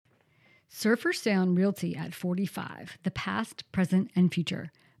Surfer Sound Realty at 45, The Past, Present, and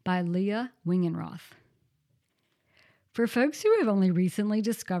Future by Leah Wingenroth. For folks who have only recently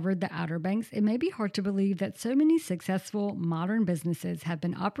discovered the Outer Banks, it may be hard to believe that so many successful modern businesses have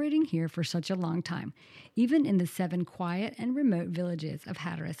been operating here for such a long time, even in the 7 quiet and remote villages of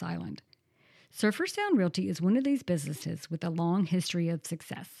Hatteras Island. Surfer Sound Realty is one of these businesses with a long history of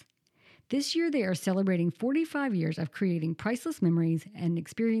success. This year, they are celebrating 45 years of creating priceless memories and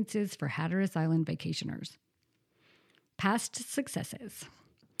experiences for Hatteras Island vacationers. Past successes.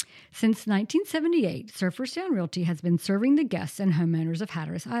 Since 1978, Surfer Sound Realty has been serving the guests and homeowners of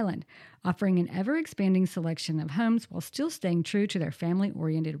Hatteras Island, offering an ever-expanding selection of homes while still staying true to their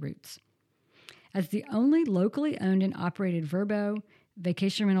family-oriented roots. As the only locally owned and operated VRBO,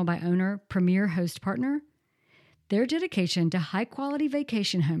 Vacation Rental by Owner, premier host partner, their dedication to high-quality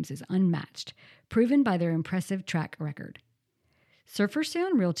vacation homes is unmatched, proven by their impressive track record. Surfer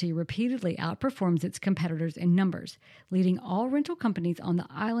Sound Realty repeatedly outperforms its competitors in numbers, leading all rental companies on the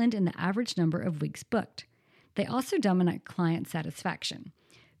island in the average number of weeks booked. They also dominate client satisfaction,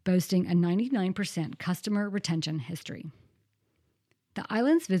 boasting a 99% customer retention history. The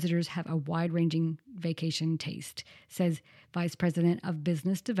island's visitors have a wide-ranging vacation taste, says Vice President of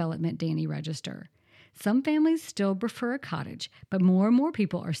Business Development Danny Register. Some families still prefer a cottage, but more and more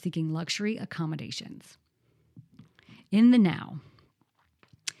people are seeking luxury accommodations. In the now.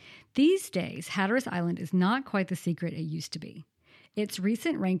 These days, Hatteras Island is not quite the secret it used to be. Its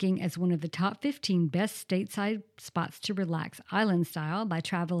recent ranking as one of the top 15 best stateside spots to relax island style by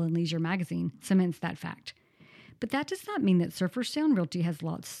Travel and Leisure magazine cements that fact. But that does not mean that Surfer Sound Realty has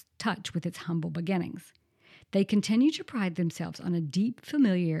lost touch with its humble beginnings. They continue to pride themselves on a deep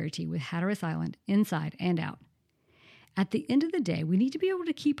familiarity with Hatteras Island, inside and out. At the end of the day, we need to be able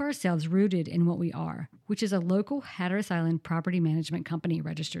to keep ourselves rooted in what we are, which is a local Hatteras Island property management company,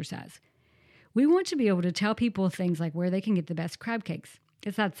 Register says. We want to be able to tell people things like where they can get the best crab cakes.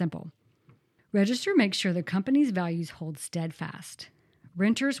 It's that simple. Register makes sure the company's values hold steadfast.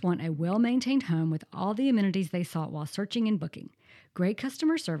 Renters want a well-maintained home with all the amenities they sought while searching and booking, great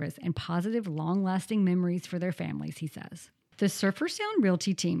customer service, and positive, long-lasting memories for their families, he says. The Surfer Sound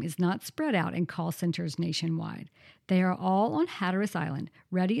Realty team is not spread out in call centers nationwide. They are all on Hatteras Island,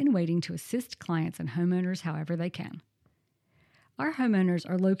 ready and waiting to assist clients and homeowners however they can. Our homeowners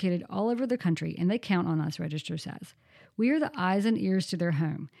are located all over the country, and they count on us, Register says. We are the eyes and ears to their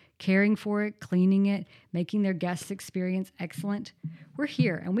home, caring for it, cleaning it, making their guests' experience excellent. We're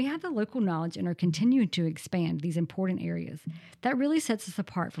here, and we have the local knowledge and are continuing to expand these important areas. That really sets us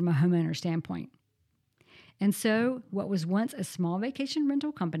apart from a homeowner standpoint. And so, what was once a small vacation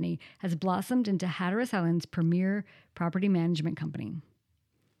rental company has blossomed into Hatteras Island's premier property management company.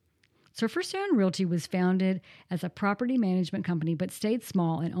 Surfer Sound Realty was founded as a property management company but stayed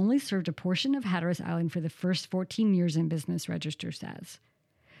small and only served a portion of Hatteras Island for the first 14 years in business, Register says.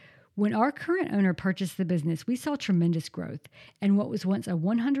 When our current owner purchased the business, we saw tremendous growth, and what was once a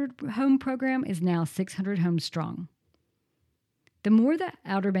 100-home program is now 600 homes strong. The more the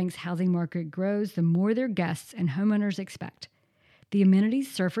Outer Banks housing market grows, the more their guests and homeowners expect. The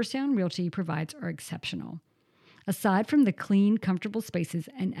amenities Surfer Sound Realty provides are exceptional. Aside from the clean, comfortable spaces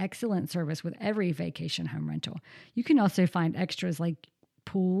and excellent service with every vacation home rental, you can also find extras like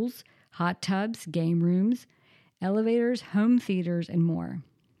pools, hot tubs, game rooms, elevators, home theaters, and more.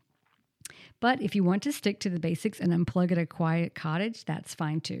 But if you want to stick to the basics and unplug at a quiet cottage, that's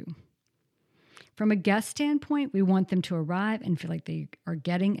fine too. From a guest standpoint, we want them to arrive and feel like they are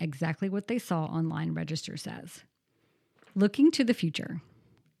getting exactly what they saw online, Register says. Looking to the future.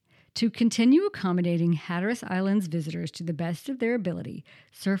 To continue accommodating Hatteras Island's visitors to the best of their ability,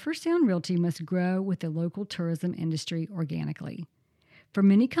 Surfer Sound Realty must grow with the local tourism industry organically. For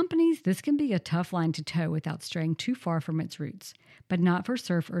many companies, this can be a tough line to toe without straying too far from its roots, but not for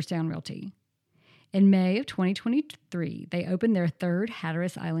Surfer Sound Realty. In May of 2023, they opened their 3rd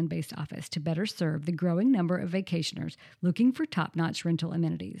Hatteras Island-based office to better serve the growing number of vacationers looking for top-notch rental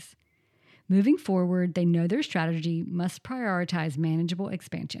amenities. Moving forward, they know their strategy must prioritize manageable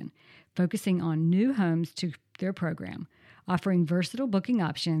expansion, focusing on new homes to their program, offering versatile booking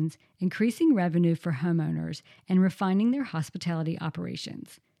options, increasing revenue for homeowners, and refining their hospitality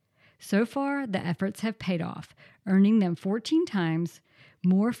operations. So far, the efforts have paid off, earning them 14 times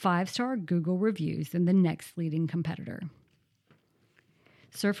more 5-star Google reviews than the next leading competitor.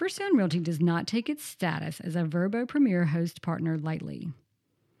 Surfer Sound Realty does not take its status as a VRBO Premier Host Partner lightly.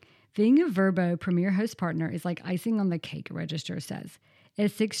 Being a VRBO Premier Host Partner is like icing on the cake, Register says.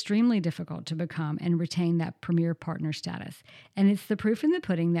 It's extremely difficult to become and retain that Premier Partner status, and it's the proof in the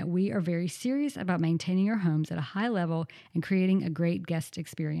pudding that we are very serious about maintaining our homes at a high level and creating a great guest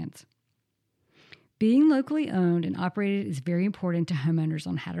experience. Being locally owned and operated is very important to homeowners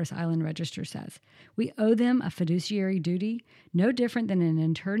on Hatteras Island Register says. We owe them a fiduciary duty, no different than an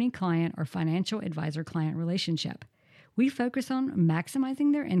attorney-client or financial advisor-client relationship. We focus on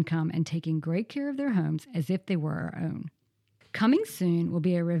maximizing their income and taking great care of their homes as if they were our own. Coming soon will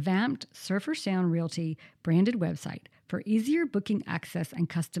be a revamped Surfer Sound Realty branded website for easier booking access and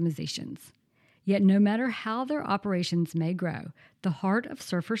customizations. Yet no matter how their operations may grow, the heart of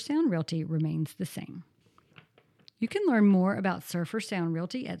Surfer Sound Realty remains the same. You can learn more about Surfer Sound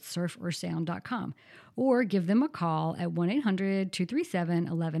Realty at surforsound.com or give them a call at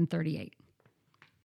 1-800-237-1138.